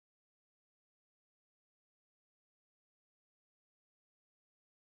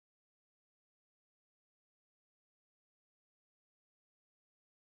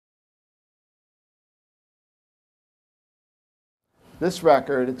this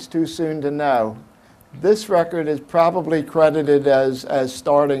record, It's Too Soon to Know. This record is probably credited as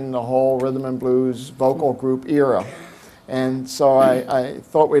starting the whole rhythm and blues vocal group era. And so I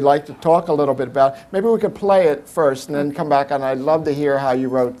thought we'd like to talk a little bit about it. Maybe we could play it first and then come back, and I'd love to hear how you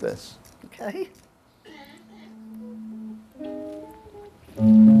wrote this. Okay.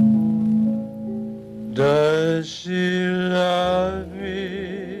 Does she love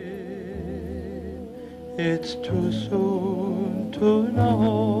me? It's too soon to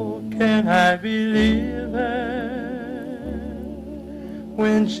know. Can I believe her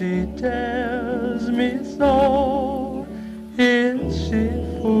when she tells me so? Is she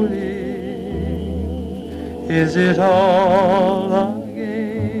fooling? Is it all a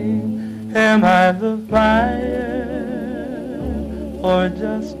game? Am I the fire or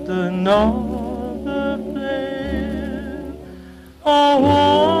just another flame? A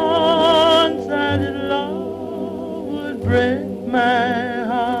one-sided love would break my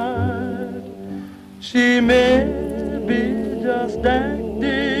heart. She may be just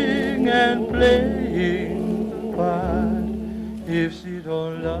acting and playing the part if she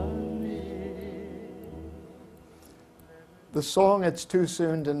don't love me. The song It's Too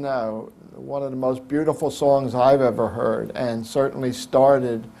Soon to Know, one of the most beautiful songs I've ever heard, and certainly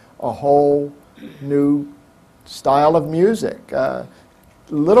started a whole new style of music. A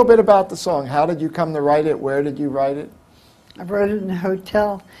little bit about the song. How did you come to write it? Where did you write it? I wrote it in a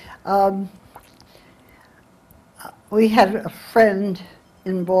hotel. We had a friend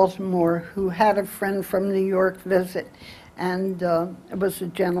in Baltimore who had a friend from New York visit, and it was a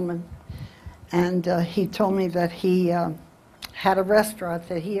gentleman. And he told me that he had a restaurant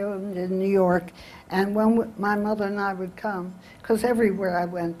that he owned in New York, and when my mother and I would come, because everywhere I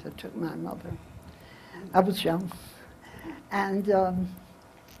went, I took my mother. I was young. And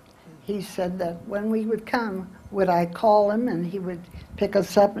he said that when we would come, would I call him, and he would pick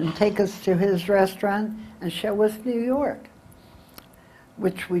us up and take us to his restaurant and show us New York,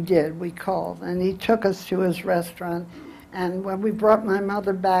 which we did. We called, and he took us to his restaurant. And when we brought my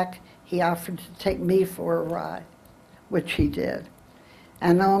mother back, he offered to take me for a ride, which he did.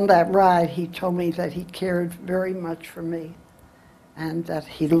 And on that ride, he told me that he cared very much for me and that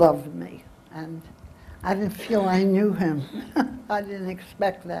he loved me. And I didn't feel I knew him. I didn't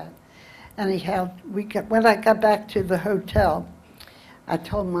expect that. Anyhow, when I got back to the hotel, I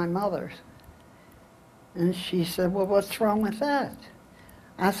told my mother. And she said, well, what's wrong with that?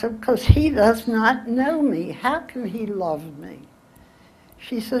 I said, because he does not know me. How can he love me?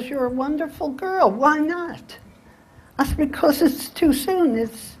 She says, you're a wonderful girl. Why not? I said, because it's too soon.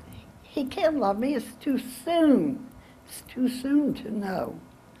 He can't love me. It's too soon. It's too soon to know.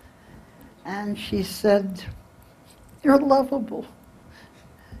 And she said, you're lovable.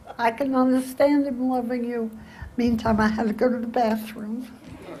 I can understand him loving you. Meantime, I had to go to the bathroom.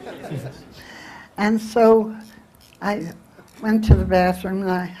 And so I went to the bathroom and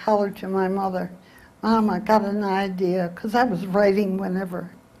I hollered to my mother, Mom, I got an idea, because I was writing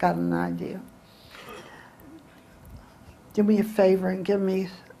whenever I got an idea. Do me a favor and give me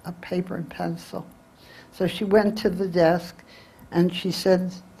a paper and pencil. So she went to the desk and she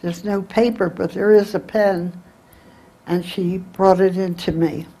said, there's no paper, but there is a pen. And she brought it into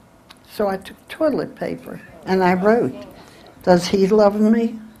me. So I took toilet paper and I wrote, does he love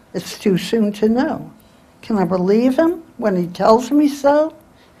me? It's too soon to know. Can I believe him when he tells me so?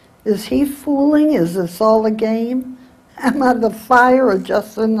 Is he fooling? Is this all a game? Am I the fire or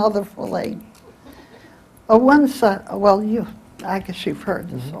just another flame? Well, I guess you've heard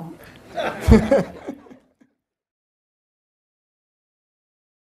the song.